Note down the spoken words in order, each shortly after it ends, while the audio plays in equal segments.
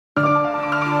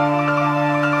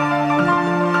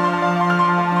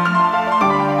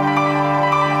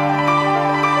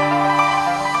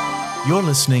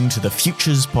listening to the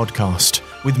Futures Podcast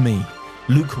with me,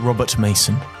 Luke Robert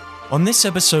Mason. On this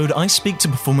episode, I speak to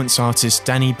performance artist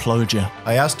Dani Ploeger.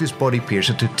 I asked this body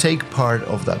piercer to take part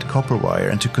of that copper wire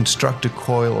and to construct a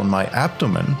coil on my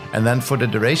abdomen. And then for the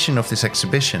duration of this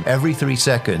exhibition, every 3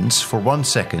 seconds, for 1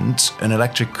 second, an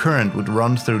electric current would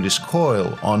run through this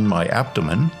coil on my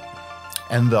abdomen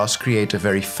and thus create a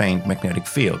very faint magnetic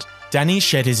field. Dani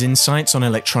shared his insights on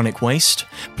electronic waste,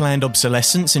 planned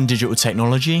obsolescence in digital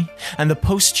technology, and the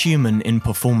post-human in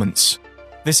performance.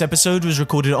 This episode was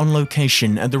recorded on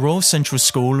location at the Royal Central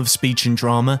School of Speech and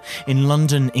Drama in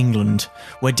London, England,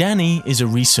 where Dani is a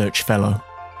research fellow.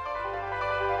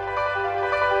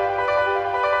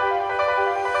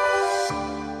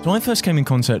 So I first came in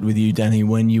contact with you, Dani,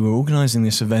 when you were organising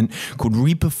this event called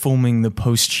Reperforming the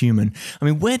Post-Human. I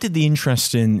mean, where did the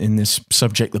interest in this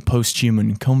subject, the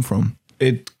post-human, come from?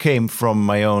 It came from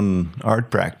my own art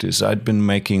practice. I'd been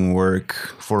making work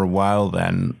for a while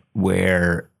then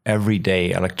where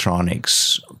everyday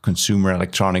electronics, consumer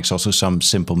electronics, also some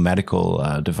simple medical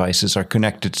devices are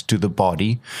connected to the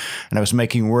body. And I was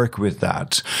making work with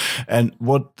that. And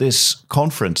what this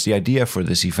conference, the idea for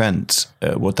this event,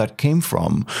 what that came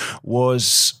from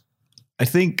was, I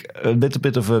think, a little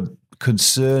bit of a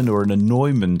concern or an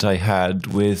annoyment I had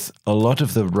with a lot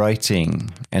of the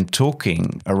writing and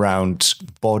talking around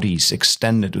bodies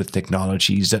extended with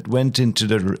technologies that went in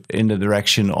the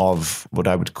direction of what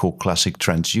I would call classic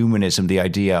transhumanism, the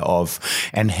idea of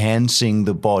enhancing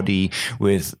the body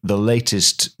with the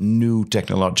latest new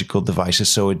technological devices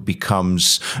so it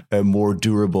becomes more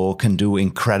durable, can do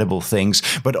incredible things,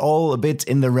 but all a bit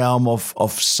in the realm of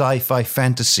sci-fi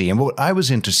fantasy. And what I was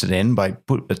interested in by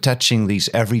attaching these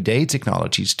everyday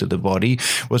technologies to the body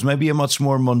was maybe a much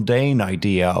more mundane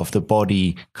idea of the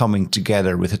body coming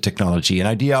together with a technology, an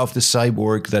idea of the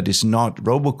cyborg that is not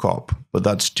RoboCop, but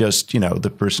that's just,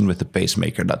 the person with the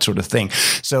pacemaker, that sort of thing.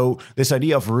 So this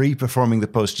idea of reperforming the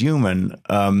post-human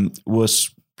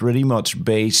was pretty much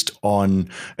based on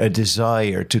a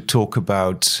desire to talk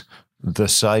about the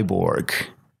cyborg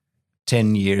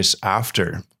 10 years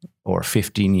after, or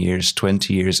 15 years,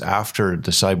 20 years after the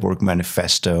Cyborg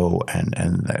Manifesto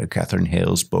and Catherine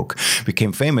Hale's book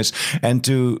became famous, and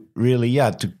to really,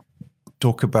 to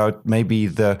talk about maybe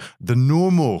the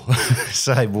normal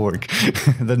cyborg,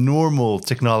 the normal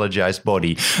technologized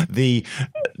body, the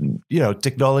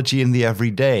technology in the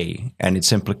everyday and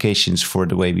its implications for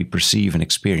the way we perceive and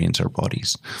experience our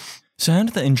bodies. So how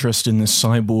did that interest in the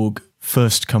cyborg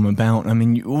first come about? I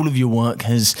mean, all of your work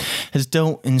has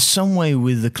dealt in some way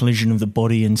with the collision of the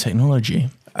body and technology.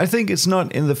 I think it's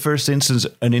not in the first instance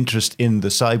an interest in the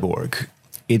cyborg.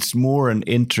 It's more an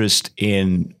interest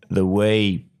in the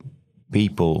way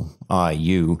people,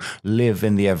 you, live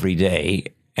in the everyday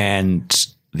and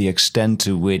the extent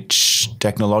to which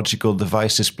technological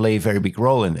devices play a very big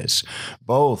role in this,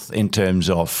 both in terms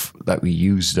of that we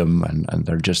use them and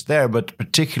they're just there, but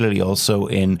particularly also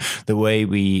in the way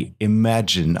we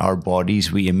imagine our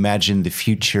bodies, we imagine the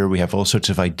future, we have all sorts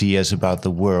of ideas about the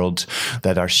world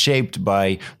that are shaped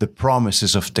by the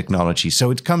promises of technology.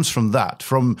 So it comes from that,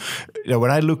 from when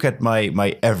I look at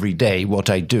my everyday, what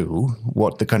I do,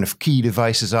 what the kind of key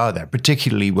devices are there,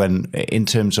 particularly when in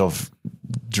terms of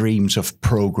dreams of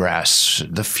progress,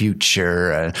 the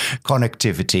future,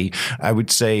 connectivity, I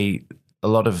would say a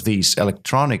lot of these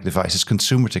electronic devices,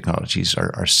 consumer technologies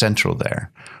are central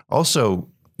there. Also,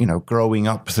 growing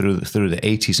up through the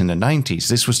 80s and the 90s,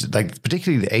 this was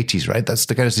particularly the 80s, right? That's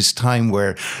the kind of this time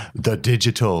where the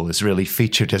digital is really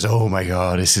featured as, oh my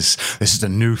God, this is the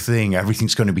new thing.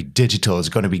 Everything's going to be digital. It's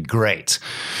going to be great.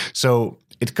 So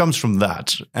it comes from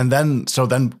that. And then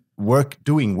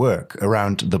doing work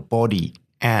around the body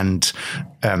and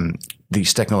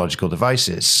these technological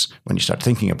devices, when you start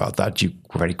thinking about that, you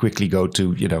very quickly go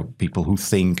to, people who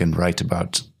think and write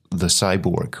about the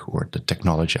cyborg or the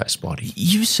technologized body.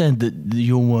 You said that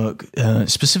your work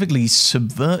specifically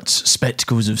subverts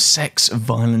spectacles of sex,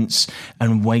 violence,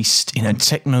 and waste in a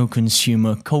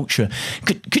techno-consumer culture.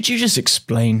 Could you just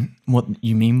explain what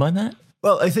you mean by that?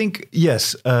 Well, I think,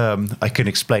 yes, I can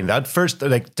explain that. First,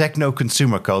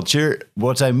 techno-consumer culture,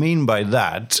 what I mean by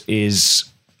that is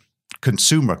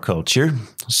consumer culture.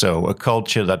 So a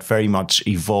culture that very much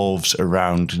evolves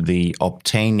around the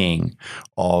obtaining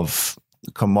of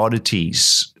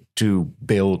commodities to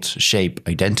build, shape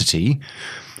identity.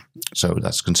 So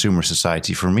that's consumer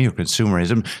society for me, or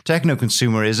consumerism.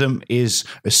 Techno-consumerism is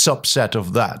a subset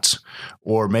of that,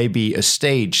 or maybe a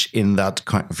stage in that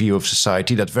kind of view of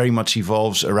society that very much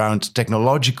evolves around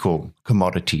technological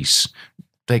commodities,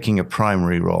 taking a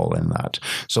primary role in that.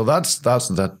 So that's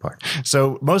that part.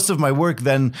 So most of my work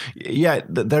then,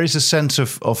 there is a sense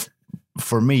of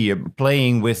for me,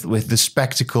 playing with the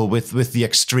spectacle, with the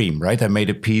extreme, right? I made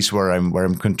a piece where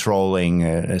I'm controlling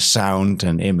a sound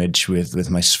and image with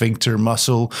my sphincter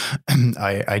muscle.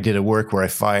 I did a work where I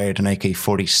fired an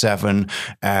AK-47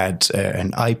 at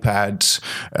an iPad.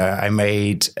 I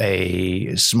made a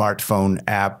smartphone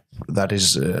app that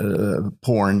is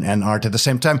porn and art at the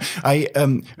same time.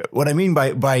 What I mean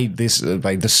by this,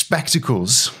 by the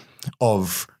spectacles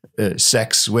of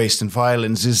sex, waste, and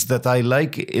violence, is that I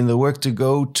like in the work to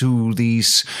go to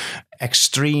these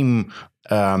extreme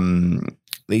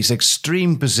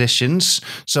positions.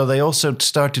 So they also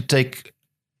start to take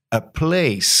a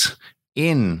place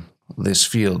in this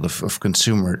field of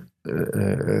consumer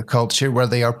culture, where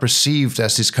they are perceived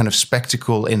as this kind of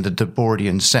spectacle in the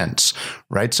Debordian sense,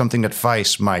 right? Something that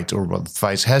Vice might, or what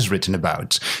Vice has written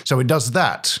about. So it does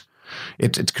that.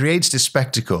 It creates this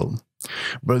spectacle.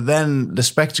 But then the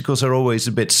spectacles are always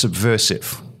a bit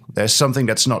subversive. There's something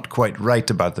that's not quite right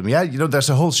about them. Yeah, there's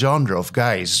a whole genre of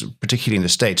guys, particularly in the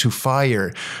States, who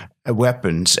fire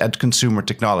weapons at consumer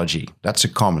technology. That's a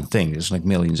common thing. There's like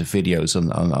millions of videos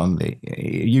on the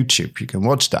YouTube. You can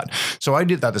watch that. So I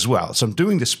did that as well. So I'm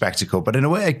doing this spectacle, but in a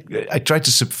way I tried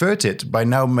to subvert it by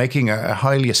now making a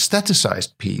highly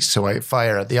aestheticized piece. So I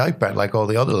fire at the iPad like all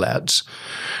the other lads,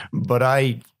 but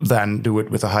I then do it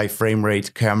with a high frame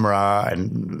rate camera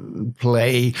and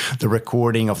play the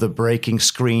recording of the breaking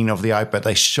screen of the iPad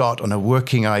I shot on a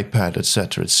working iPad,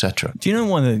 etc., etc. Do you know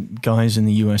why the guys in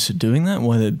the US are doing that?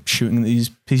 Why they're shooting these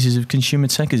pieces of consumer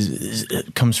tech? Is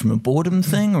it comes from a boredom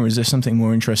thing, or is there something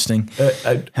more interesting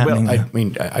happening there? I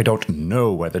mean, I don't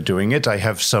know why they're doing it. I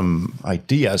have some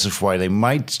ideas of why they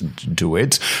might do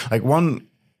it. Like one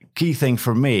key thing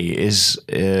for me is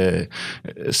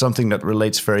something that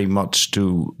relates very much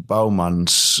to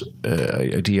Bauman's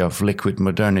idea of liquid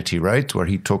modernity, right? Where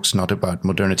he talks not about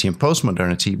modernity and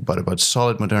post-modernity, but about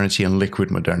solid modernity and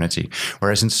liquid modernity.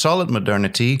 Whereas in solid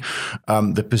modernity,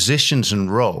 the positions and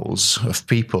roles of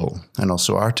people and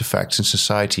also artifacts in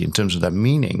society in terms of their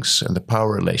meanings and the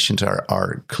power relations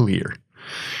are clear.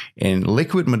 In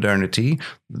liquid modernity,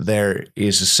 there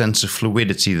is a sense of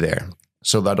fluidity there.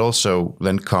 So that also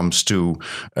then comes to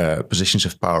positions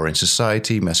of power in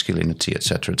society, masculinity,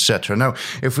 etc., etc. Now,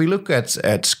 if we look at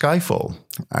Skyfall,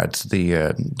 at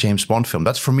the James Bond film,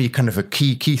 that's for me kind of a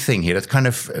key thing here. That kind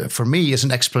of, for me, is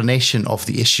an explanation of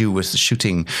the issue with the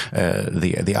shooting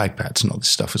the iPads and all this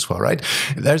stuff as well, right?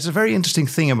 There's a very interesting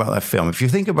thing about that film. If you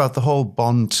think about the whole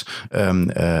Bond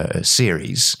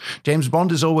series, James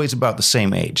Bond is always about the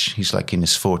same age. He's like in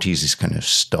his 40s, he's kind of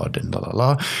stud and la la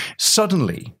la.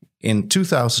 Suddenly, in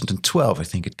 2012, I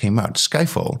think it came out,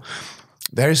 Skyfall,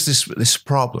 there's this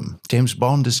problem. James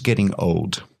Bond is getting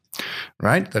old,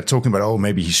 right? They're talking about,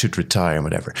 maybe he should retire and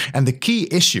whatever. And the key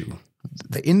issue,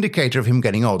 the indicator of him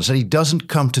getting old, is that he doesn't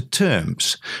come to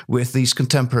terms with these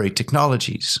contemporary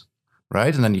technologies.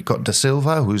 Right? And then you've got Da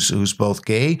Silva, who's both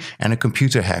gay and a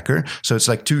computer hacker. So it's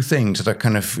like two things that are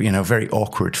kind of, very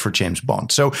awkward for James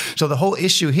Bond. So the whole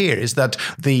issue here is that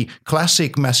the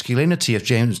classic masculinity of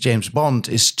James Bond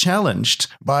is challenged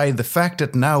by the fact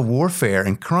that now warfare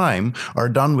and crime are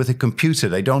done with a computer.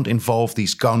 They don't involve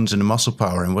these guns and muscle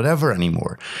power and whatever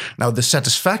anymore. Now, the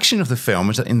satisfaction of the film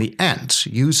is that in the end,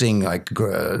 using like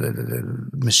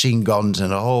machine guns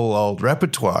and a whole old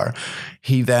repertoire,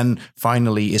 he then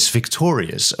finally is victorious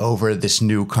over this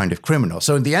new kind of criminal.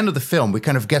 So in the end of the film, we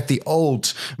kind of get the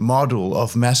old model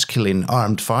of masculine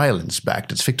armed violence back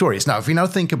that's victorious. Now, if we now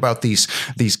think about these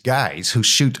guys who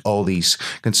shoot all these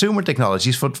consumer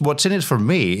technologies, what's in it for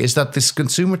me is that this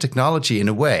consumer technology, in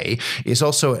a way, is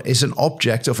an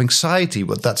object of anxiety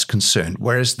what that's concerned.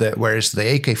 Whereas the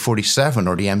AK-47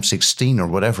 or the M16 or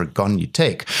whatever gun you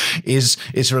take is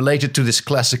related to this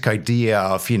classic idea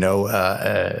of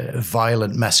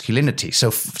violent masculinity. So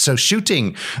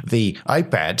shooting the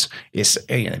iPad is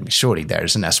surely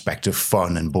there's an aspect of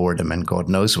fun and boredom and God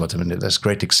knows what. I mean, there's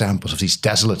great examples of these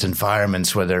desolate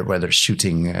environments where they're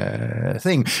shooting a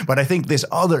thing. But I think this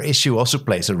other issue also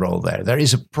plays a role there. There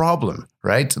is a problem,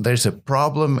 right? There's a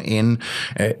problem in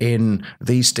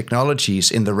these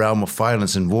technologies in the realm of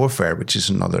violence and warfare, which is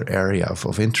another area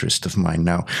of interest of mine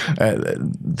now.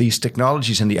 These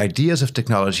technologies and the ideas of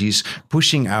technologies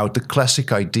pushing out the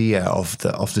classic idea of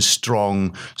the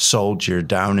strong soldier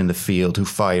down in the field who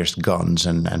fires guns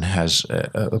and has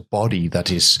a body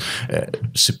that is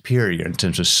superior in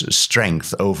terms of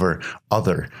strength over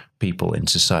other people in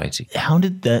society. How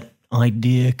did that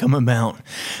idea come about?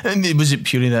 Was it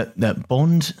purely that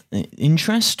Bond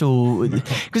interest, or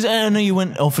because I know you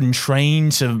went off and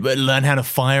trained to learn how to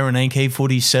fire an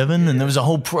AK-47, and there was a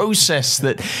whole process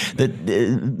that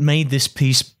made this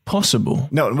piece possible.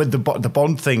 No, with the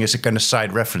Bond thing is a kind of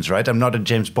side reference, right? I'm not a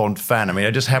James Bond fan. I mean,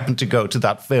 I just happened to go to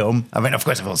that film. I mean, of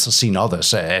course, I've also seen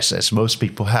others, as most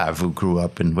people have who grew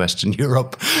up in Western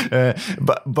Europe.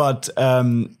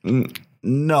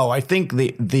 No, I think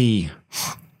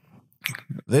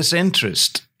this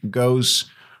interest goes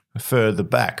further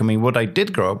back. I mean, what I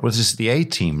did grow up with is the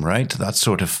A-Team, right? That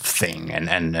sort of thing.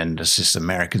 And there's this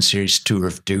American series, Tour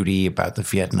of Duty, about the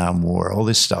Vietnam War, all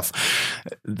this stuff.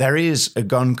 There is a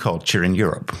gun culture in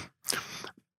Europe.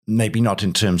 Maybe not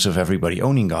in terms of everybody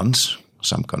owning guns.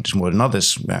 Some countries more than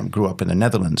others. I grew up in the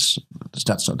Netherlands.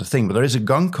 That's not the thing. But there is a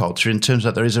gun culture in terms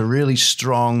that there is a really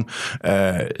strong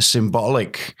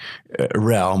symbolic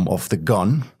realm of the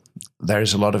gun. There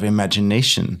is a lot of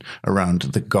imagination around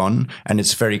the gun, and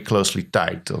it's very closely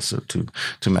tied also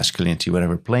to masculinity,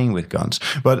 whatever, playing with guns.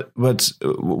 But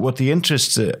what the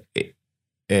interest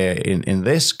in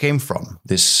this came from,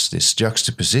 this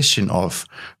juxtaposition of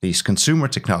these consumer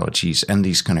technologies and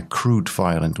these kind of crude,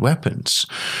 violent weapons.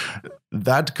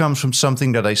 That comes from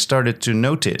something that I started to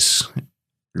notice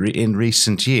in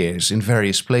recent years in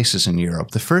various places in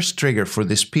Europe. The first trigger for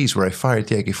this piece where I fired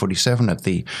the AK-47 at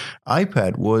the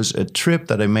iPad was a trip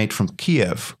that I made from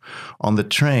Kiev on the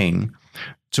train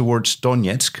towards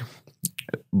Donetsk.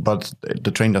 But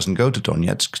the train doesn't go to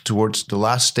Donetsk, towards the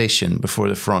last station before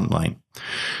the front line.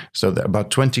 So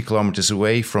about 20 kilometers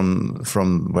away from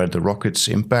where the rockets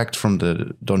impact from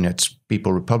the Donetsk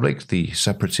People Republic, the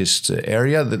separatist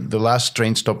area. The last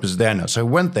train stop is there now. So I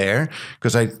went there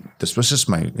because this was just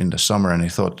in the summer, and I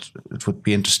thought it would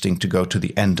be interesting to go to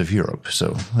the end of Europe.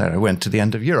 So there I went to the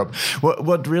end of Europe.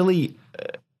 What really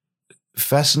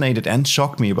fascinated and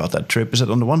shocked me about that trip is that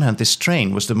on the one hand, this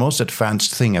train was the most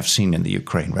advanced thing I've seen in the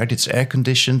Ukraine, right? It's air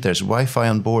conditioned. There's Wi-Fi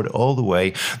on board all the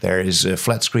way. There is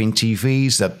flat screen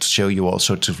TVs that show you all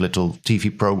sorts of little TV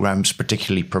programs,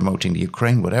 particularly promoting the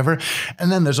Ukraine, whatever.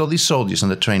 And then there's all these soldiers on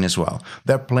the train as well.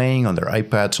 They're playing on their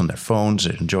iPads, on their phones,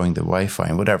 they're enjoying the Wi-Fi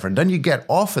and whatever. And then you get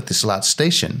off at this last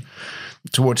station.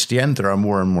 Towards the end, there are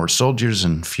more and more soldiers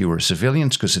and fewer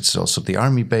civilians because it's also the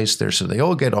army base there. So they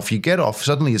all get off. You get off.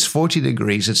 Suddenly it's 40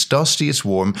 degrees. It's dusty. It's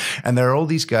warm. And there are all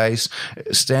these guys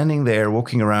standing there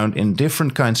walking around in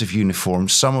different kinds of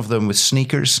uniforms, some of them with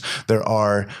sneakers. There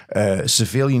are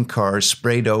civilian cars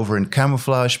sprayed over in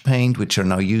camouflage paint, which are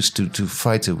now used to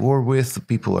fight a war with.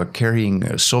 People are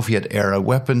carrying Soviet-era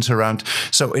weapons around.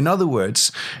 So in other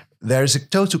words, there's a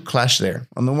total clash there.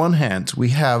 On the one hand, we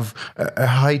have a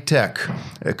high-tech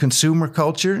consumer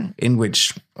culture in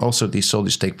which also these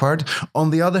soldiers take part. On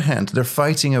the other hand, they're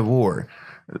fighting a war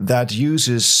that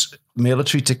uses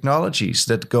military technologies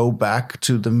that go back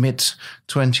to the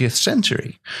mid-20th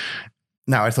century.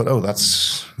 Now, I thought,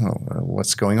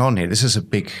 what's going on here? This is a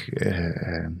big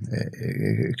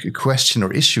question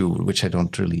or issue which I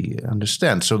don't really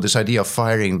understand. So this idea of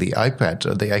firing the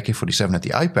iPad, the AK-47 at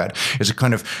the iPad, is a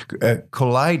kind of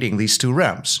colliding these two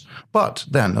realms. But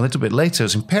then a little bit later, I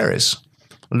was in Paris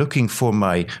looking for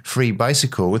my free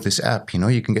bicycle with this app.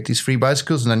 You can get these free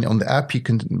bicycles, and then on the app,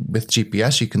 with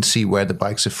GPS, you can see where the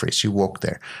bikes are free. So you walk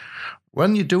there.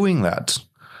 When you're doing that,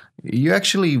 you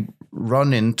actually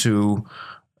run into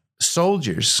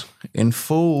soldiers in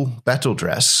full battle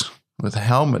dress with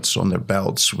helmets on their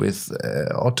belts, with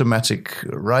automatic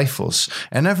rifles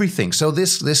and everything. So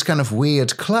this kind of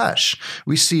weird clash,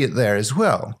 we see it there as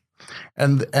well.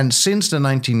 And since the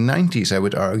 1990s, I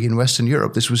would argue, in Western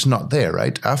Europe, this was not there,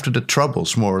 right? After the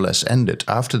Troubles more or less ended,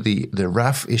 after the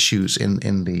RAF issues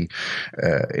in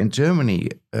Germany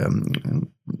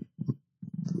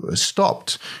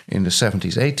stopped in the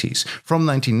 70s, 80s. From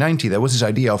 1990, there was this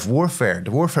idea of warfare.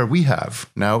 The warfare we have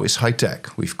now is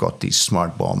high-tech. We've got these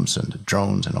smart bombs and the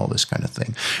drones and all this kind of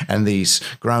thing. And these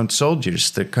ground soldiers,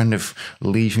 they're kind of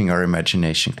leaving our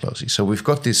imagination closely. So we've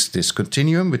got this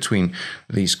continuum between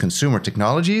these consumer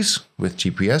technologies with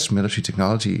GPS, military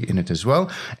technology in it as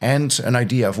well, and an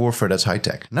idea of warfare that's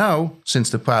high-tech. Now, since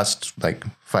the past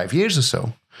 5 years or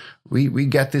so, we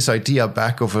get this idea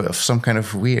back of some kind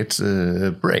of weird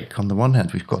break. On the one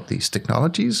hand, we've got these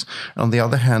technologies. On the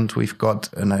other hand, we've got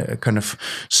a kind of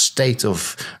state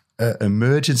of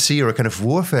emergency or a kind of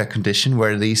warfare condition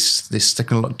where this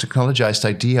technologized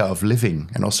idea of living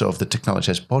and also of the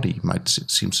technologized body might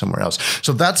seem somewhere else.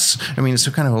 So it's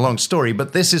a kind of a long story,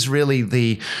 but this is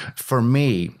really for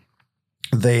me,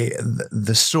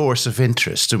 the source of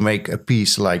interest to make a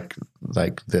piece like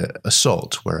the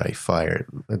Assault, where I fire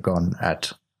a gun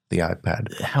at the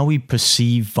iPad. How we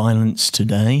perceive violence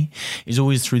today is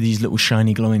always through these little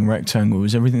shiny glowing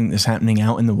rectangles. Everything that's happening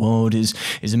out in the world is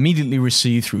immediately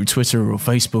received through Twitter or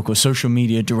Facebook or social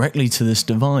media directly to this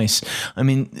device. I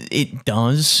mean, it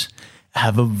does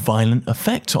have a violent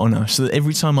effect on us. So that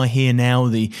every time I hear now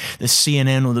the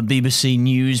CNN or the BBC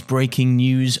News breaking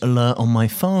news alert on my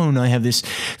phone, I have this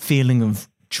feeling of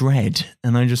dread,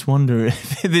 and I just wonder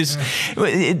if this.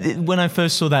 When I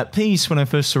first saw that piece, when I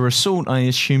first saw Assault, I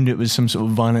assumed it was some sort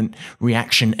of violent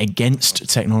reaction against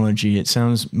technology. It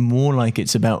sounds more like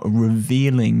it's about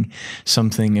revealing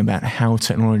something about how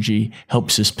technology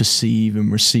helps us perceive and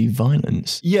receive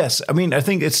violence. Yes, I mean, I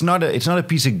think it's not a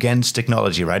piece against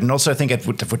technology, right? And also, I think it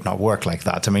would not work like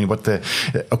that. I mean,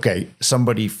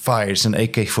 somebody fires an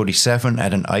AK-47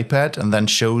 at an iPad and then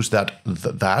shows that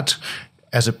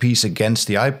as a piece against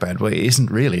the iPad. Well, it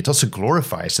isn't really. It also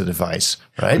glorifies the device,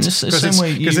 right? In the same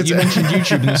way, you mentioned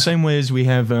YouTube, in the same way as we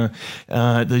have those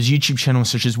YouTube channels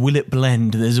such as Will It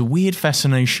Blend, there's a weird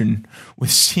fascination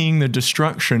with seeing the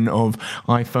destruction of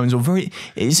iPhones.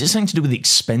 Is it something to do with the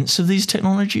expense of these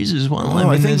technologies as well?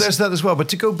 I think there's that as well. But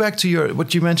to go back to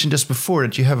what you mentioned just before,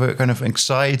 that you have a kind of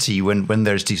anxiety when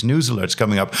there's these news alerts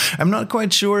coming up. I'm not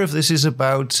quite sure if this is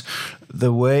about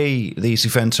the way these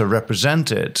events are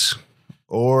represented,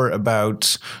 or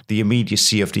about the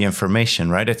immediacy of the information,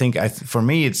 right? I think for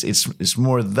me, it's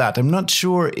more that. I'm not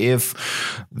sure if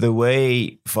the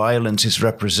way violence is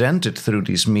represented through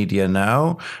these media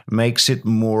now makes it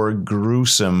more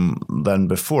gruesome than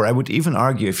before. I would even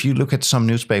argue, if you look at some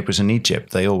newspapers in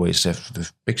Egypt, they always have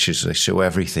the pictures, they show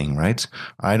everything, right?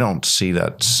 I don't see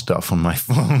that stuff on my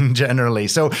phone generally.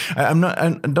 So I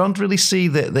don't really see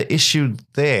the issue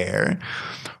there,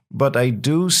 but I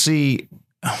do see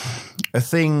a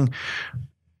thing.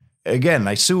 Again,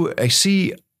 I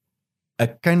see a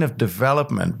kind of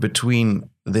development between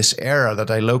this era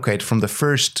that I locate from the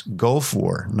first Gulf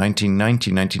War,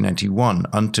 1990, 1991,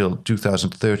 until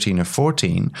 2013 or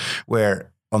 14,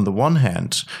 where on the one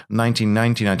hand,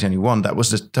 1990, 1991, that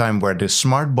was the time where the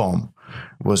smart bomb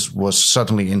was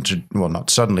suddenly not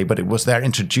suddenly, but it was there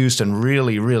introduced and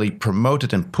really, really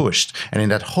promoted and pushed. And in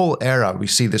that whole era, we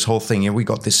see this whole thing. And we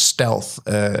got this stealth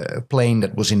plane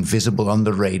that was invisible on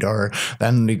the radar.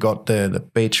 Then we got the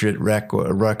Patriot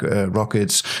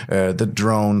rockets, the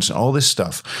drones, all this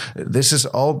stuff. This has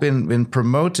all been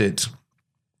promoted.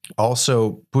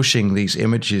 Also pushing these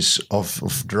images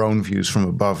of drone views from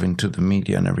above into the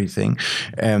media and everything.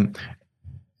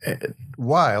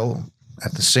 While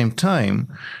at the same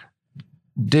time,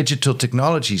 digital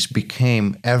technologies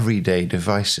became everyday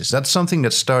devices. That's something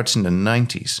that starts in the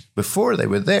 90s. Before they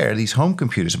were there, these home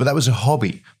computers, but that was a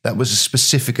hobby. That was a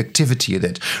specific activity of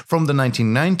it. From the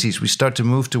 1990s, we start to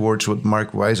move towards what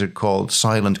Mark Weiser called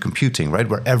silent computing, right?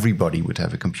 Where everybody would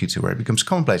have a computer, where it becomes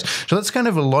commonplace. So that's kind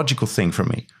of a logical thing for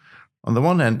me. On the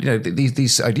one hand,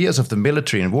 these ideas of the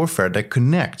military and warfare, they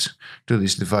connect to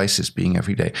these devices being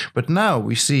everyday. But now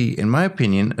we see, in my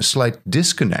opinion, a slight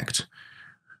disconnect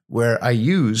where I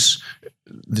use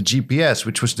the GPS,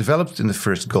 which was developed in the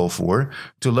first Gulf War,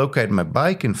 to locate my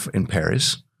bike in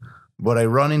Paris. But I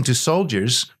run into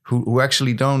soldiers who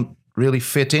actually don't really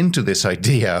fit into this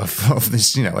idea of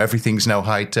this, everything's now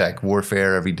high-tech,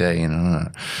 warfare every day.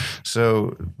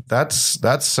 So that's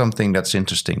something that's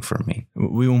interesting for me.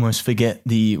 We almost forget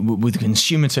with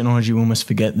consumer technology, we almost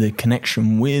forget the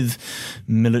connection with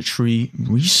military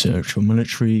research or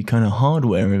military kind of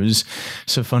hardware. It was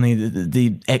so funny that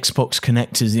the Xbox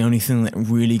Kinect is the only thing that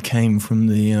really came from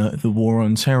the war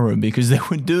on terror, because they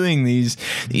were doing these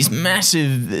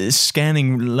massive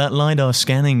LiDAR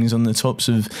scannings on the tops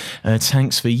of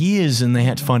tanks for years, and they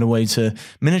had to find a way to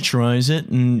miniaturize it.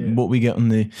 And what we get on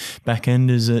the back end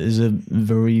is a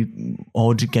very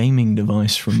odd gaming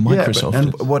device from Microsoft.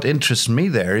 And what interests me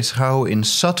there is how, in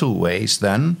subtle ways,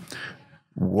 then,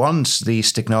 once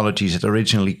these technologies that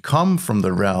originally come from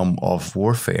the realm of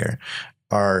warfare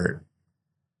are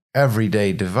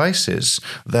everyday devices,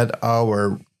 that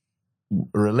our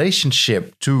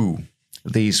relationship to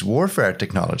these warfare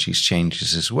technologies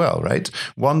changes as well, right?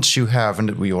 Once you have, and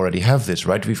we already have this,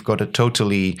 right? We've got a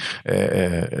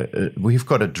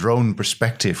drone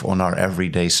perspective on our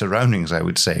everyday surroundings, I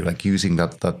would say, like using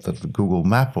that Google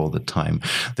map all the time.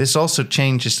 This also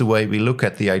changes the way we look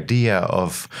at the idea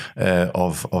of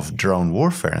drone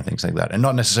warfare and things like that. And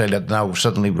not necessarily that now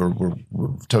suddenly we're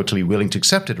totally willing to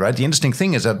accept it, right? The interesting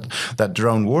thing is that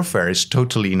drone warfare is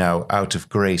totally now out of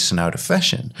grace and out of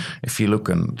fashion. If you look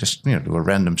and just, do a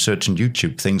random search on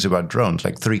YouTube, things about drones,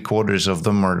 like 3/4 of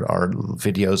them are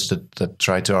videos that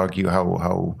try to argue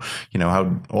how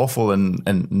awful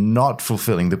and not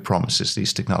fulfilling the promises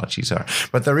these technologies are.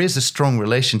 But there is a strong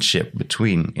relationship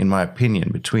in my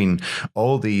opinion, between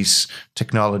all these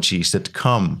technologies that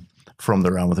come from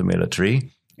the realm of the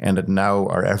military and that now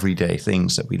are everyday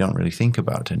things that we don't really think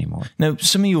about anymore. Now,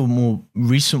 some of your more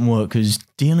recent work is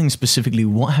dealing specifically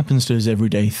what happens to those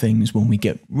everyday things when we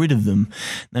get rid of them.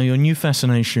 Now, your new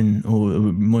fascination, or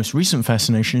most recent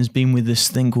fascination, has been with this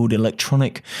thing called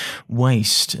electronic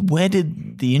waste. Where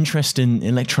did the interest in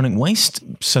electronic waste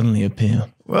suddenly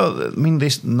appear? Well, I mean,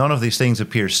 none of these things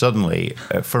appear suddenly,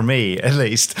 for me at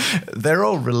least. They're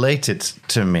all related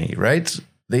to me, right?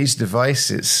 These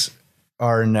devices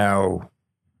are now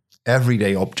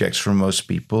everyday objects for most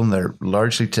people, and they're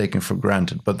largely taken for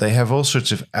granted, but they have all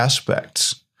sorts of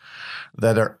aspects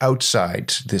that are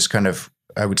outside this kind of,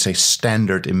 I would say,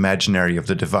 standard imaginary of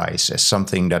the device as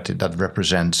something that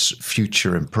represents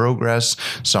future and progress,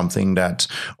 something that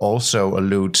also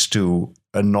alludes to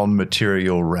a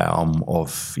non-material realm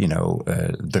of,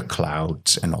 the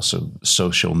cloud and also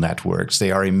social networks.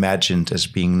 They are imagined as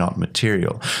being not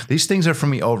material. These things are for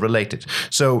me all related.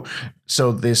 So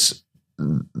this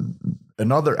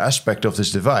another aspect of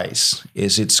this device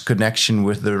is its connection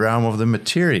with the realm of the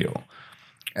material.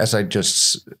 As I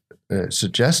just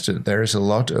suggested, there is a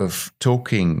lot of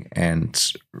talking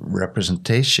and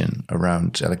representation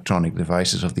around electronic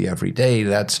devices of the everyday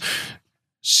that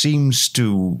seems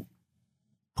to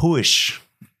push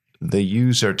the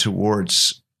user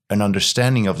towards an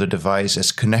understanding of the device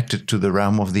as connected to the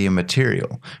realm of the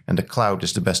immaterial. And the cloud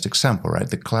is the best example, right?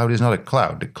 The cloud is not a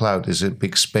cloud. The cloud is a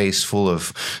big space full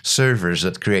of servers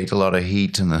that create a lot of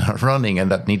heat and are running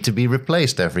and that need to be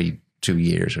replaced every 2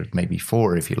 years or maybe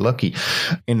 4 if you're lucky.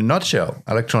 In a nutshell,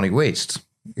 electronic waste,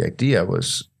 the idea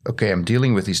was, okay, I'm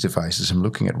dealing with these devices. I'm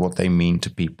looking at what they mean to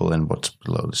people and what's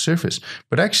below the surface.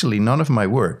 But actually, none of my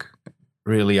work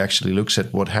really actually looks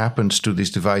at what happens to these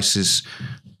devices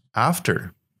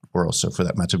after, or also for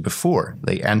that matter, before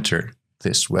they enter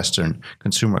this Western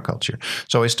consumer culture.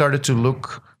 So I started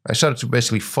to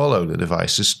basically follow the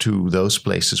devices to those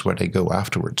places where they go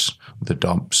afterwards, the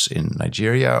dumps in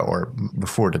Nigeria, or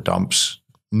before the dumps,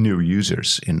 new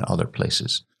users in other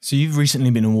places. So you've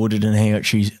recently been awarded an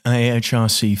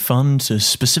AHRC fund to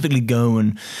specifically go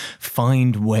and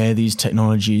find where these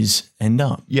technologies end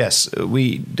up. Yes,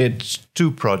 we did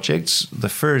 2 projects. The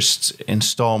first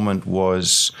installment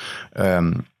was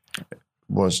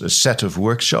a set of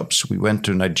workshops. We went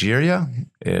to Nigeria,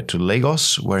 to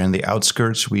Lagos, where in the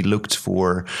outskirts we looked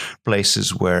for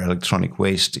places where electronic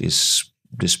waste is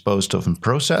disposed of and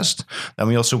processed. Then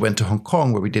we also went to Hong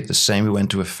Kong, where we did the same. We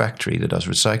went to a factory that does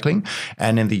recycling.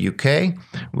 And in the UK,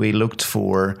 we looked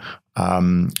for,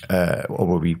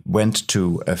 we went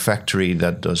to a factory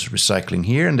that does recycling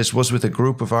here. And this was with a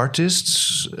group of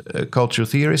artists, cultural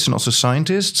theorists, and also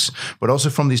scientists, but also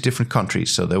from these different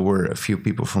countries. So there were a few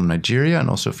people from Nigeria and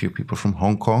also a few people from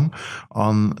Hong Kong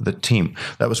on the team.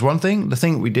 That was one thing. The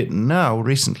thing we did now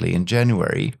recently in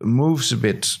January moves a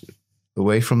bit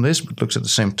away from this, but looks at the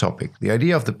same topic. The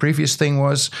idea of the previous thing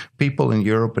was people in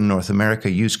Europe and North America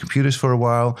use computers for a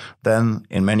while. Then,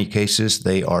 in many cases,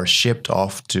 they are shipped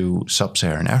off to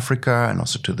sub-Saharan Africa and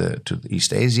also to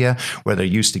East Asia, where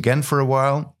they're used again for a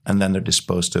while, and then they're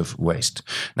disposed of waste.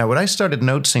 Now, what I started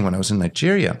noticing when I was in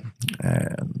Nigeria,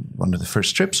 one of the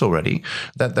first trips already,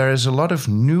 that there is a lot of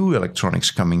new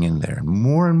electronics coming in there,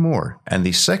 more and more. And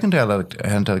the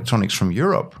second-hand electronics from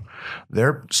Europe,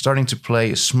 they're starting to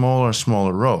play a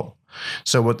smaller role.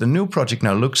 So what the new project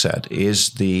now looks at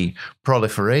is the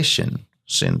proliferation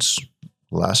since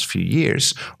the last few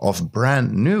years of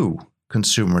brand new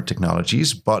consumer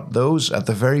technologies, but those at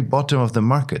the very bottom of the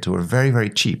market who are very,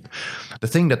 very cheap. The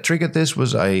thing that triggered this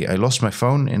was I lost my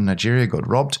phone in Nigeria, got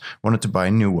robbed, wanted to buy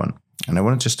a new one. And I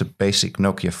wanted just a basic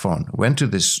Nokia phone. Went to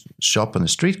this shop on the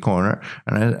street corner,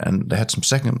 and they had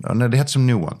they had some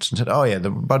new ones. And said, oh yeah,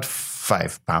 they're about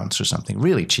 £5 or something,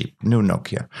 really cheap, new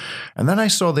Nokia. And then I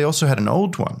saw they also had an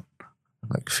old one,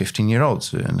 like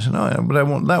 15-year-olds. And I said, oh yeah, but I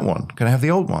want that one. Can I have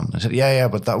the old one? I said, yeah,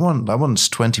 but that one's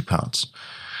 £20.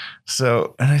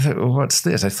 So, and I thought, well, what's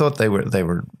this? I thought they were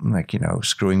like,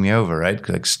 screwing me over, right?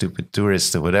 Like stupid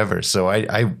tourists or whatever. So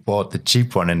I bought the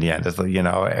cheap one in the end. I thought,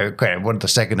 okay, I want the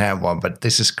secondhand one, but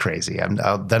this is crazy.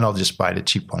 Then I'll just buy the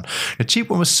cheap one. The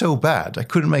cheap one was so bad. I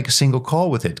couldn't make a single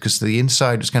call with it because the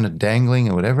inside was kind of dangling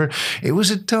or whatever. It was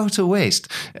a total waste.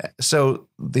 So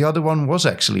the other one was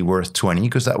actually worth 20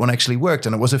 because that one actually worked.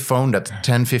 And it was a phone that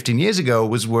 10, 15 years ago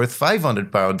was worth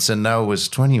 £500 and now it was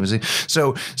 20.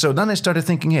 So then I started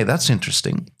thinking, hey, that's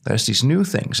interesting. There's these new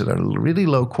things that are really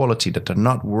low quality that are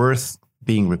not worth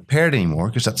being repaired anymore,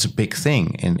 because that's a big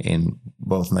thing in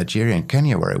both Nigeria and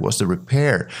Kenya, where it was the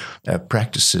repair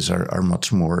practices are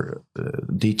much more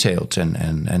detailed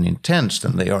and intense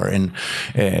than they are in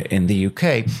the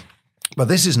UK. But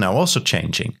this is now also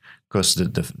changing. because the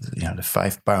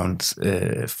 5-pound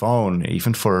phone,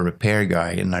 even for a repair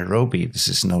guy in Nairobi, this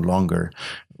is no longer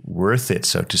worth it,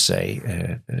 so to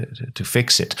say, to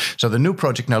fix it. So the new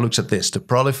project now looks at this, the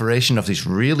proliferation of these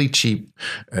really cheap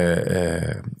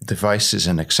devices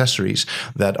and accessories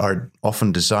that are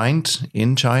often designed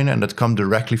in China and that come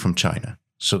directly from China.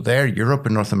 So there, Europe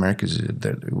and North America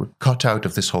were cut out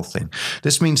of this whole thing.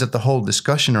 This means that the whole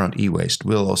discussion around e-waste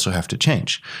will also have to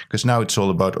change, because now it's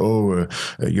all about,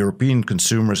 European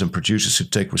consumers and producers who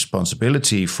take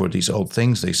responsibility for these old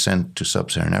things they send to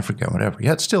sub-Saharan Africa, whatever.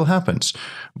 Yeah, it still happens.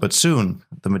 But soon,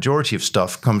 the majority of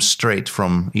stuff comes straight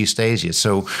from East Asia.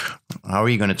 So how are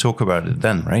you going to talk about it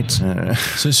then, right?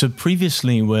 So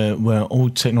previously, where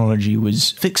old technology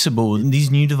was fixable, these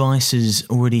new devices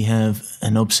already have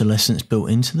an obsolescence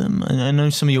built into them. And I know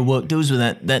some of your work deals with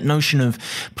that notion of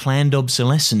planned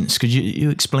obsolescence. Could you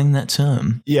explain that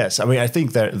term? Yes, I mean, I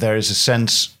think there is a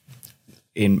sense,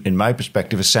 in my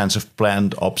perspective, a sense of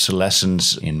planned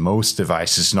obsolescence in most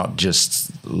devices, not just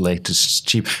latest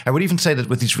cheap. I would even say that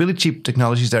with these really cheap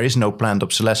technologies, there is no planned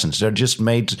obsolescence. They're just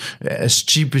made as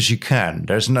cheap as you can.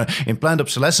 In planned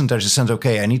obsolescence, there's a sense,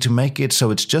 okay, I need to make it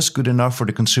so it's just good enough for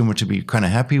the consumer to be kind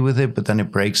of happy with it, but then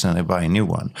it breaks and I buy a new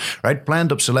one, right?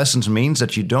 Planned obsolescence means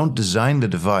that you don't design the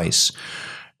device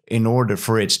in order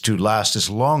for it to last as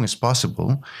long as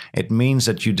possible. It means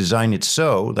that you design it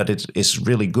so that it is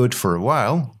really good for a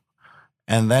while,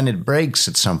 and then it breaks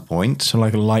at some point. So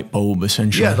like a light bulb,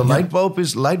 essentially. Yeah, the light bulb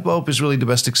is really the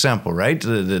best example, right?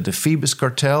 The Phoebus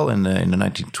cartel in the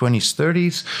 1920s,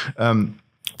 30s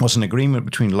was an agreement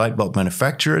between light bulb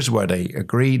manufacturers where they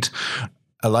agreed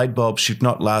a light bulb should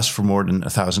not last for more than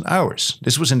 1,000 hours.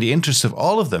 This was in the interest of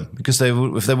all of them, because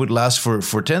if they would last for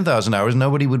 10,000 hours,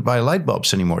 nobody would buy light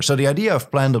bulbs anymore. So the idea of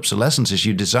planned obsolescence is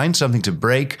you design something to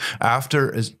break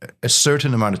after a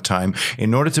certain amount of time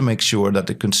in order to make sure that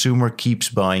the consumer keeps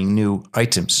buying new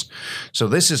items. So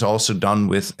this is also done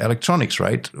with electronics,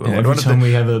 right? Yeah, every time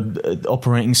we have an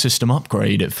operating system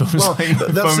upgrade, it feels like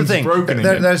that's the thing. Broken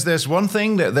there's one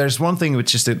thing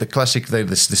which is the classic,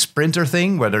 this printer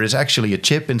thing, where there is actually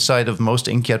a chip inside of most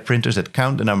inkjet printers that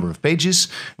count the number of pages.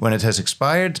 When it has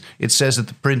expired, it says that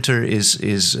the printer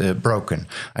is broken.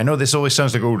 I know this always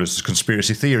sounds like, this is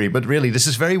conspiracy theory, but really this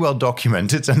is very well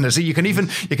documented. And you can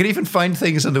even find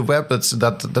things on the web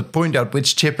that point out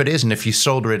which chip it is, and if you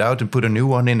solder it out and put a new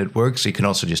one in, it works. You can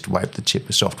also just wipe the chip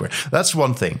with software. That's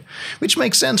one thing, which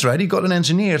makes sense, right? You got an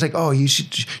engineer, it's like, you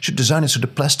should design it so the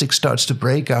plastic starts to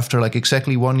break after like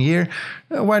exactly 1 year.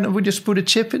 Why don't we just put a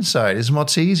chip inside? It's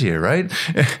much easier, right?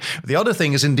 The other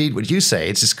thing is indeed what you say.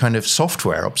 It's this kind of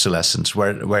software obsolescence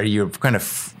where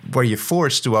you're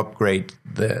forced to upgrade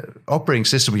the operating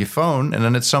system of your phone, and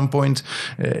then at some point,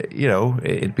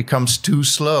 it becomes too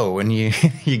slow, and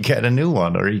you get a new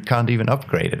one, or you can't even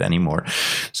upgrade it anymore.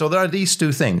 So there are these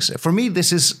two things. For me,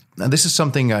 this is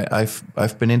something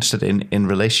I've been interested in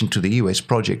relation to the e-waste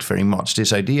project very much.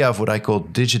 This idea of what I call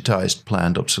digitized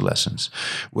planned obsolescence,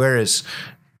 whereas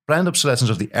planned obsolescence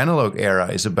of the analog era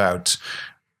is about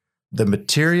the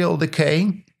material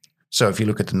decay. So if you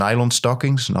look at the nylon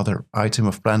stockings, another item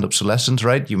of planned obsolescence,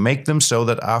 right? You make them so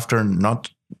that after not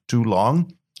too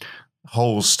long,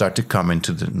 holes start to come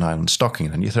into the nylon stocking,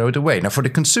 and then you throw it away. Now, for the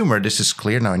consumer, this is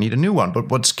clear. Now I need a new one. But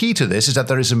what's key to this is that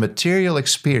there is a material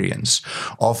experience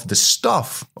of the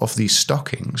stuff of these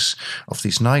stockings, of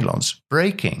these nylons,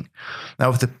 breaking.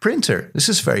 Now, with the printer, this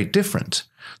is very different.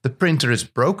 The printer is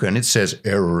broken. It says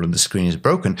error and the screen is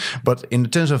broken. But in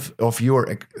terms of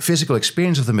your physical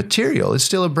experience of the material, it's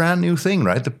still a brand new thing,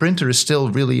 right? The printer is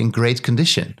still really in great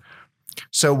condition.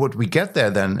 So what we get there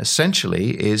then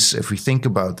essentially is, if we think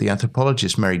about the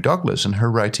anthropologist Mary Douglas and her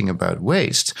writing about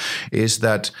waste, is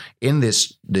that in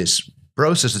this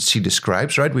process that she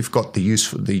describes, right, we've got the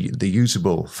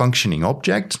usable functioning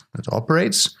object that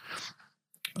operates.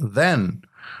 Then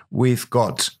we've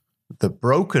got the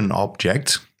broken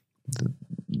object.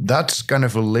 That's kind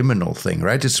of a liminal thing,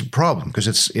 right? It's a problem because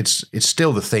it's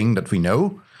still the thing that we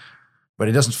know, but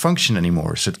it doesn't function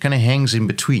anymore. So it kind of hangs in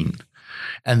between.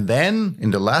 And then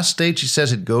in the last stage, he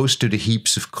says it goes to the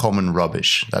heaps of common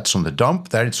rubbish. That's on the dump.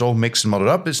 There it's all mixed and muddled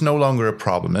up. It's no longer a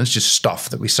problem. It's just stuff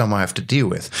that we somehow have to deal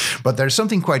with. But there's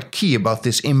something quite key about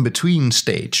this in-between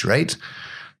stage, right?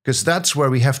 Because that's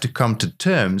where we have to come to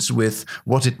terms with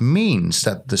what it means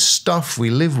that the stuff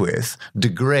we live with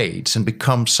degrades and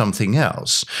becomes something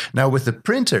else. Now, with the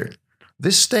printer,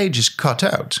 this stage is cut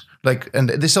out. And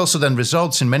this also then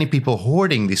results in many people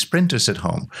hoarding these printers at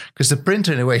home, because the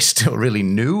printer in a way is still really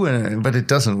new, but it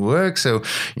doesn't work. So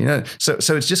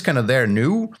it's just kind of there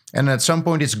new, and at some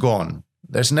point it's gone.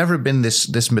 There's never been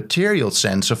this material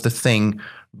sense of the thing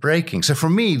breaking. So for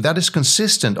me, that is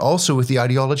consistent also with the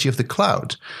ideology of the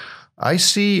cloud. I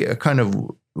see a kind of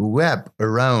web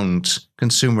around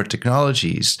consumer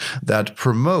technologies that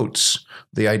promotes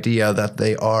the idea that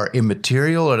they are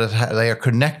immaterial or that they are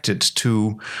connected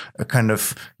to a kind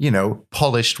of,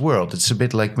 polished world. It's a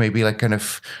bit like maybe like kind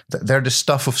of, they're the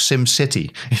stuff of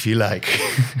SimCity, if you like.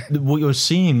 What you're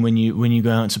seeing when you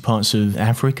go out to parts of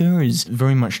Africa is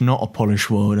very much not a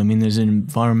polished world. I mean, there's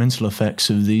environmental effects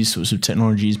of these sorts of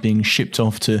technologies being shipped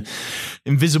off to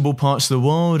invisible parts of the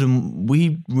world, and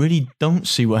we really don't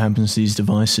see what happens to these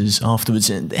devices afterwards.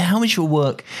 And how is your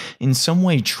work in some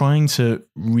way trying to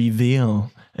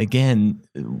reveal again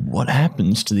what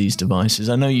happens to these devices?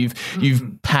 I know you've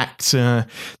packed I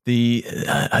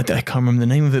can't remember the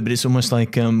name of it, but it's almost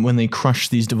like when they crush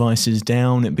these devices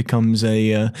down, it becomes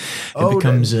that's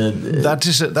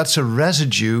a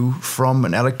residue from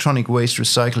an electronic waste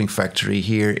recycling factory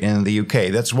here in the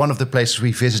UK. That's one of the places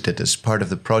we visited as part of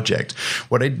the project.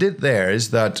 What I did there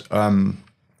is that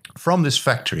from this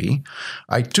factory,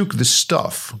 I took the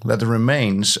stuff that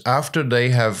remains after they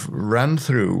have ran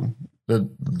through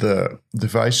the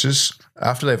devices,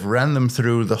 after they've ran them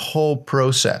through the whole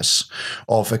process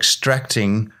of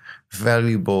extracting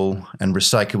valuable and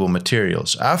recyclable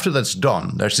materials. After that's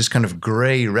done, there's this kind of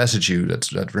gray residue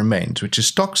that remains, which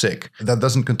is toxic, that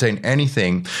doesn't contain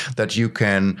anything that you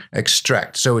can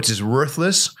extract. So it is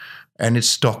worthless and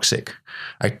it's toxic.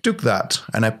 I took that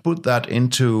and I put that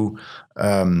into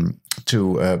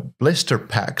blister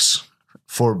packs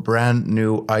for brand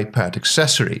new iPad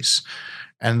accessories.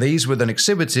 And these were then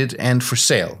exhibited and for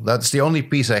sale. That's the only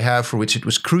piece I have for which it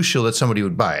was crucial that somebody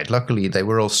would buy it. Luckily, they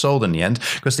were all sold in the end,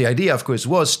 because the idea, of course,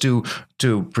 was to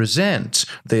present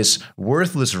this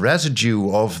worthless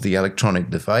residue of the electronic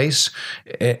device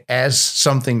as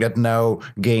something that now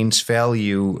gains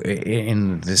value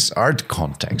in this art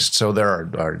context. So there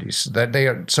are these that they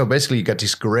are. So basically, you get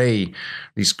these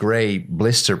gray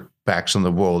blister packs on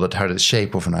the wall that have the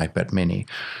shape of an iPad mini,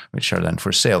 which are then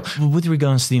for sale. With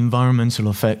regards to the environmental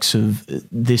effects of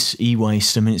this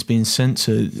e-waste, I mean, it's being sent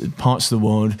to parts of the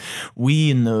world. We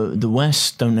in the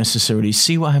West don't necessarily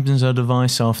see what happens to our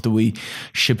device after we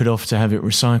ship it off to have it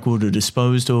recycled or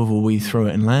disposed of, or we throw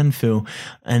it in landfill.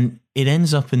 And it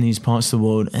ends up in these parts of the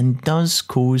world and does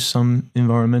cause some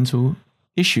environmental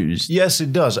issues. Yes,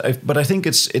 it does. But I think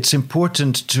it's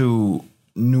important to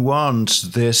nuance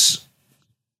this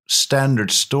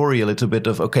standard story a little bit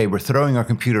of, okay, we're throwing our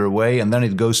computer away and then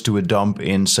it goes to a dump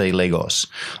in, say, Lagos.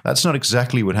 That's not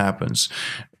exactly what happens.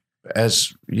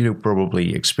 As you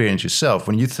probably experience yourself,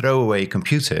 when you throw away a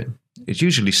computer, it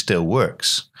usually still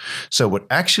works. So what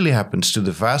actually happens to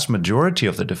the vast majority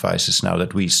of the devices now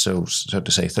that we so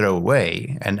to say throw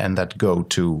away and that go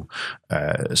to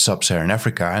sub-Saharan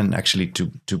Africa, and actually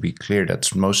to be clear,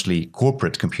 that's mostly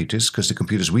corporate computers, because the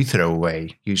computers we throw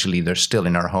away, usually they're still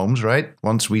in our homes, right?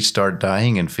 Once we start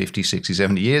dying in 50, 60,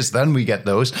 70 years, then we get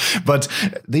those. But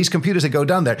these computers that go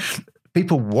down there,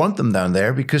 people want them down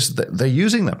there because they're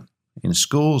using them in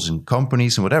schools, in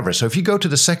companies, and whatever. So if you go to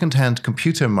the second-hand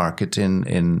computer market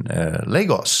in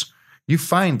Lagos, you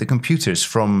find the computers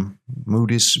from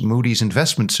Moody's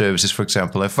Investment Services, for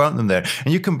example. I found them there.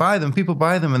 And you can buy them. People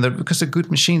buy them because they're good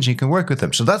machines and you can work with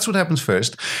them. So that's what happens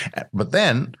first. But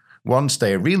then, once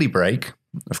they really break,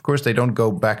 of course, they don't go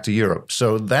back to Europe.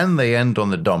 So then they end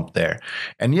on the dump there.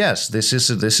 And yes, this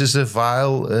is a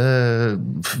vile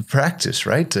practice,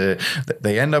 right?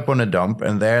 They end up on a dump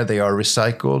and there they are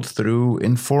recycled through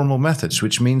informal methods,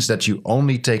 which means that you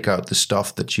only take out the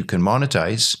stuff that you can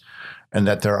monetize and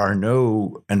that there are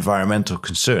no environmental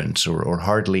concerns or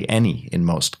hardly any in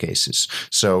most cases.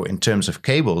 So in terms of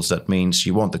cables, that means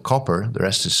you want the copper, the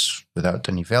rest is without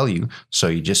any value. So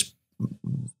you just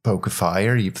poke a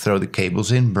fire, you throw the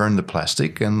cables in, burn the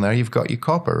plastic, and there you've got your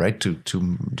copper, right?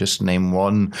 To just name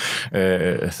one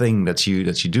thing that you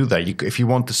do that. If you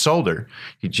want to solder,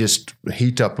 you just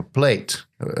heat up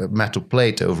a metal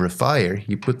plate over a fire,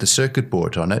 you put the circuit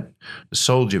board on it, the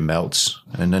solder melts,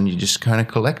 and then you just kind of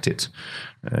collect it.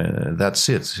 That's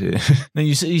it. Now,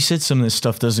 you said some of this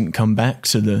stuff doesn't come back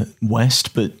to the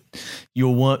West, but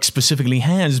your work specifically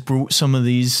has brought some of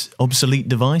these obsolete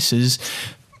devices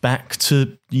back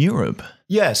to Europe.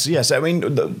 Yes. I mean,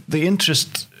 the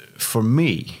interest for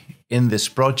me in this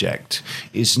project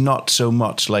is not so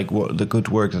much like what the good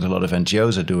work that a lot of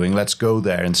NGOs are doing. Let's go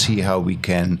there and see how we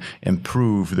can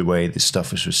improve the way this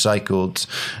stuff is recycled.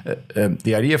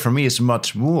 The idea for me is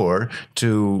much more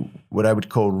to what I would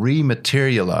call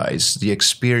rematerialize the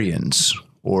experience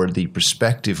or the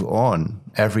perspective on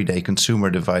everyday consumer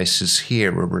devices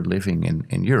here where we're living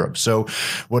in Europe. So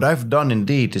what I've done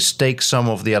indeed is take some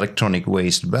of the electronic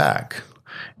waste back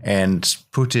and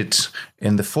put it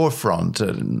in the forefront.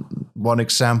 One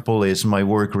example is my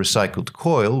work Recycled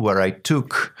Coil, where I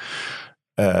took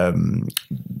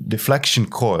deflection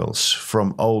coils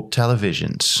from old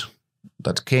televisions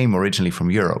that came originally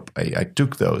from Europe. I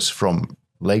took those from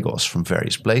Lagos, from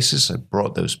various places. I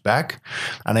brought those back,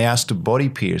 and I asked the body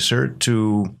piercer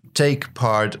to take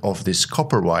part of this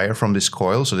copper wire from this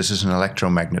coil. So this is an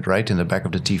electromagnet, right, in the back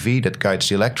of the TV that guides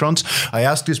the electrons. I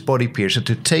asked this body piercer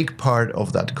to take part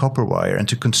of that copper wire and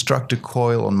to construct a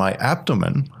coil on my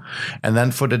abdomen. And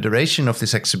then for the duration of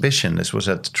this exhibition, this was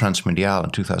at Transmundial in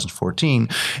 2014,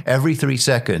 every 3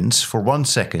 seconds, for 1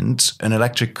 second, an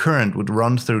electric current would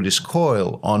run through this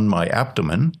coil on my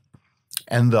abdomen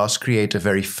and thus create a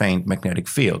very faint magnetic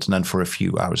field. And then for a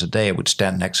few hours a day, I would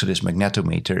stand next to this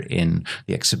magnetometer in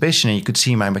the exhibition, and you could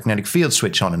see my magnetic field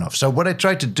switch on and off. So what I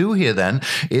tried to do here then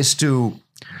is to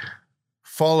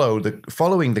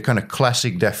following the kind of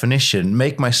classic definition,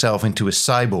 make myself into a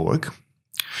cyborg,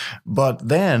 but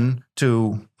then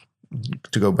to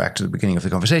go back to the beginning of the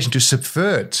conversation, to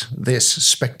subvert this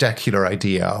spectacular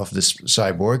idea of this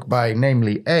cyborg by,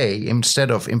 namely, A, instead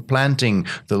of implanting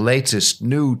the latest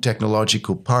new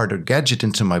technological part or gadget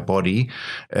into my body,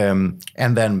 and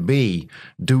then B,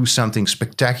 do something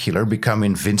spectacular, become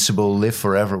invincible, live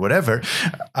forever, whatever,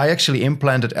 I actually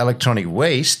implanted electronic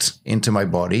waste into my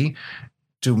body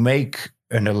to make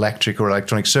an electric or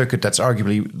electronic circuit that's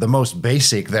arguably the most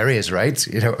basic there is, right?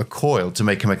 You know, a coil to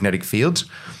make a magnetic field.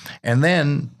 And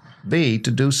then B,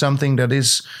 to do something that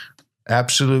is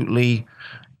absolutely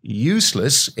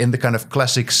useless in the kind of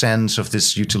classic sense of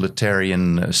this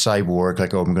utilitarian cyborg,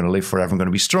 like, oh, I'm going to live forever, I'm going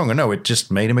to be stronger. No, it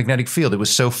just made a magnetic field. It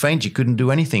was so faint, you couldn't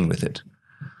do anything with it.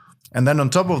 And then on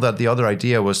top of that, the other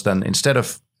idea was then, instead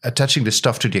of attaching this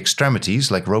stuff to the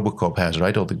extremities, like Robocop has,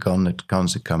 right? All the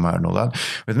guns that come out and all that.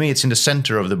 With me, it's in the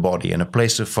center of the body and a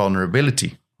place of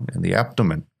vulnerability in the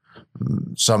abdomen.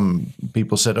 Some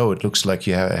people said, oh, it looks like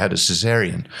you had a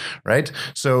cesarean, right?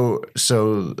 So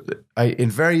in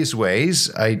various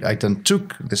ways, I then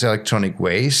took this electronic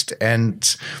waste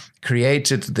and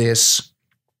created this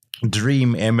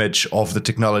dream image of the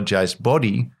technologized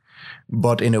body,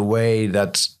 but in a way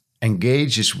that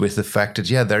engages with the fact that,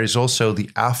 yeah, there is also the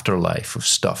afterlife of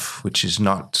stuff, which is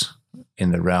not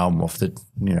in the realm of the,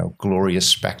 glorious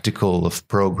spectacle of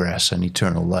progress and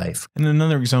eternal life. And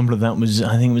another example of that was,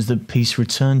 I think it was the piece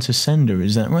Return to Sender.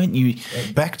 Is that right?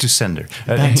 Back to Sender.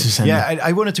 Back to Sender. Yeah,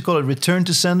 I wanted to call it Return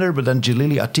to Sender, but then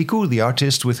Jalili Atiku, the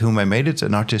artist with whom I made it,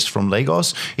 an artist from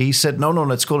Lagos, he said, no,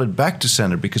 let's call it Back to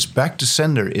Sender, because Back to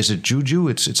Sender is a juju.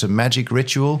 It's a magic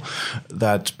ritual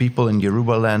that people in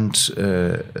Yoruba land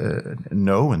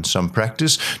know and some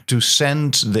practice, to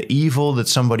send the evil that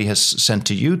somebody has sent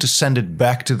to you, to send it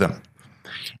back to them.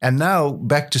 And now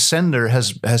Back to Sender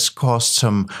has caused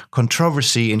some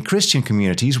controversy in Christian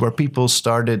communities, where people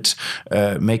started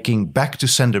making Back to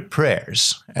Sender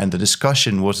prayers. And the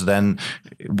discussion was then,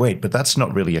 wait, but that's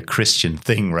not really a Christian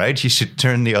thing, right? You should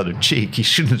turn the other cheek. You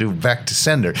shouldn't do Back to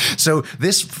Sender. So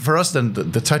this, for us, then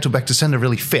the title Back to Sender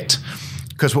really fit,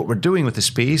 because what we're doing with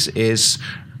this piece is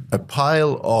a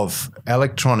pile of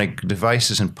electronic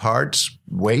devices and parts,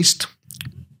 waste,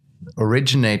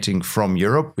 originating from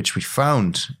Europe, which we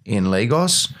found in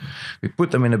Lagos. We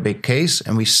put them in a big case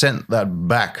and we sent that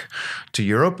back to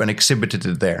Europe and exhibited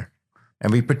it there.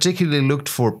 And we particularly looked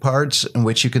for parts in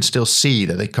which you can still see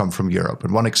that they come from Europe.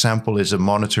 And one example is a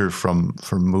monitor from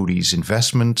Moody's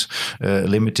Investment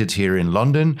Limited here in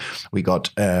London. We got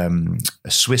a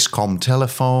Swisscom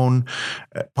telephone,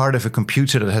 part of a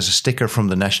computer that has a sticker from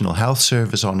the National Health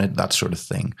Service on it, that sort of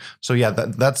thing. So yeah,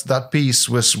 that piece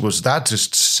was that,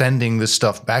 just sending this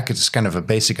stuff back. It's kind of a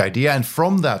basic idea. And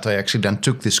from that, I actually then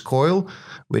took this coil,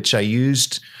 which I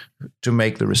used to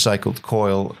make the recycled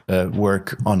coil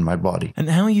work on my body. And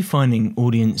how are you finding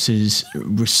audiences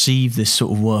receive this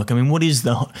sort of work? I mean, what is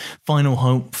the final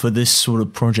hope for this sort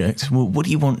of project? What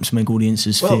do you want to make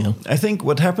audiences feel? I think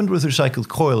what happened with recycled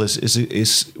coil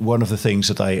is one of the things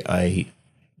that I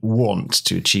want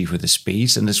to achieve with this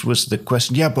piece. And this was the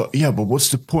question, but what's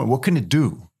the point? What can it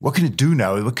do? What can it do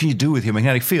now? What can you do with your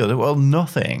magnetic field? Well,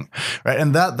 nothing, right?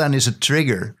 And that then is a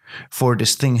trigger for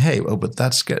this thing. Hey, but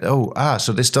that's good.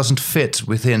 So this doesn't fit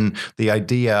within the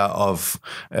idea of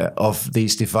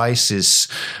these devices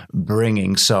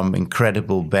bringing some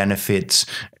incredible benefits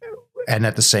and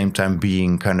at the same time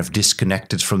being kind of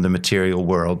disconnected from the material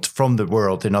world, from the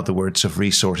world, in other words, of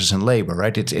resources and labor,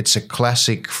 right? It's a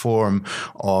classic form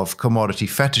of commodity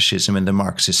fetishism in the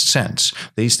Marxist sense.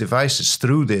 These devices,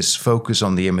 through this focus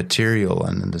on the immaterial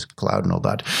and the cloud and all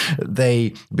that,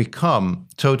 they become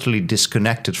totally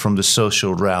disconnected from the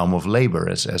social realm of labor,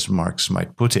 as Marx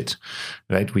might put it,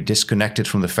 right? We disconnect it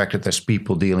from the fact that there's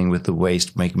people dealing with the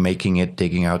waste, making it,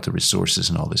 digging out the resources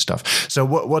and all this stuff. So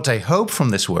what I hope from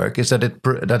this work is that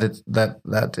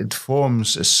it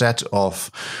forms a set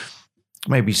of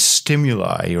maybe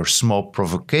stimuli or small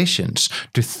provocations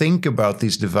to think about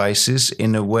these devices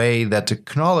in a way that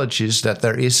acknowledges that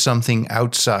there is something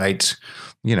outside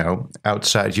your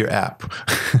app.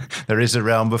 There is a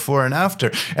realm before and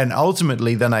after. And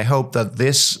ultimately, then I hope that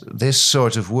this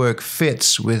sort of work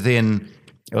fits within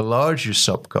a larger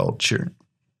subculture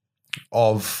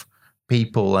of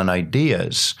people and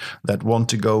ideas that want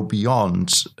to go beyond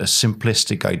a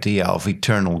simplistic idea of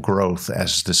eternal growth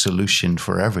as the solution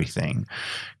for everything.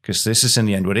 Because this is in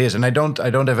the end what it is. And I don't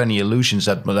have any illusions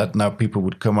that now people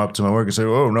would come up to my work and say,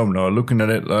 oh, no, looking at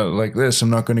it like this, I'm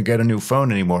not going to get a new phone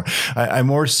anymore. I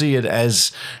more see it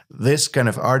as this kind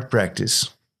of art practice,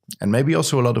 and maybe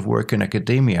also a lot of work in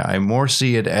academia. I more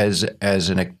see it as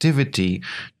an activity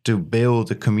to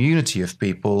build a community of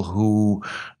people who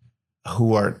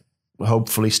are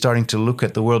hopefully starting to look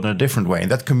at the world in a different way.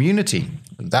 And that community,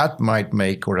 that might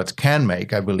make, or that can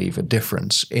make, I believe, a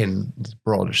difference in the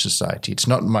broader society. It's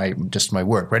not just my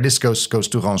work, right? This goes to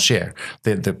Rancière.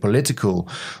 The political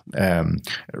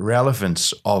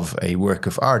relevance of a work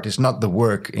of art is not the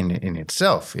work in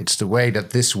itself. It's the way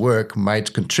that this work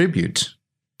might contribute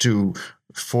to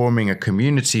forming a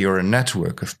community or a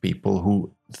network of people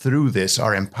who, through this,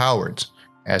 are empowered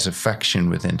as a faction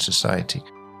within society.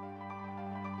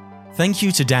 Thank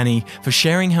you to Dani for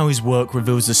sharing how his work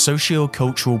reveals the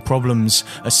socio-cultural problems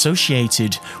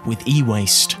associated with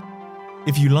e-waste.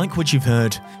 If you like what you've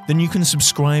heard, then you can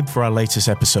subscribe for our latest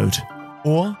episode.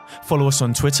 Or follow us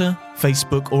on Twitter,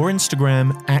 Facebook or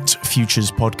Instagram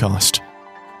 @FuturesPodcast.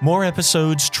 More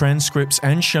episodes, transcripts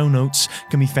and show notes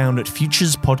can be found at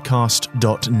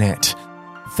futurespodcast.net.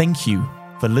 Thank you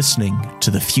for listening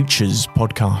to the Futures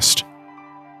Podcast.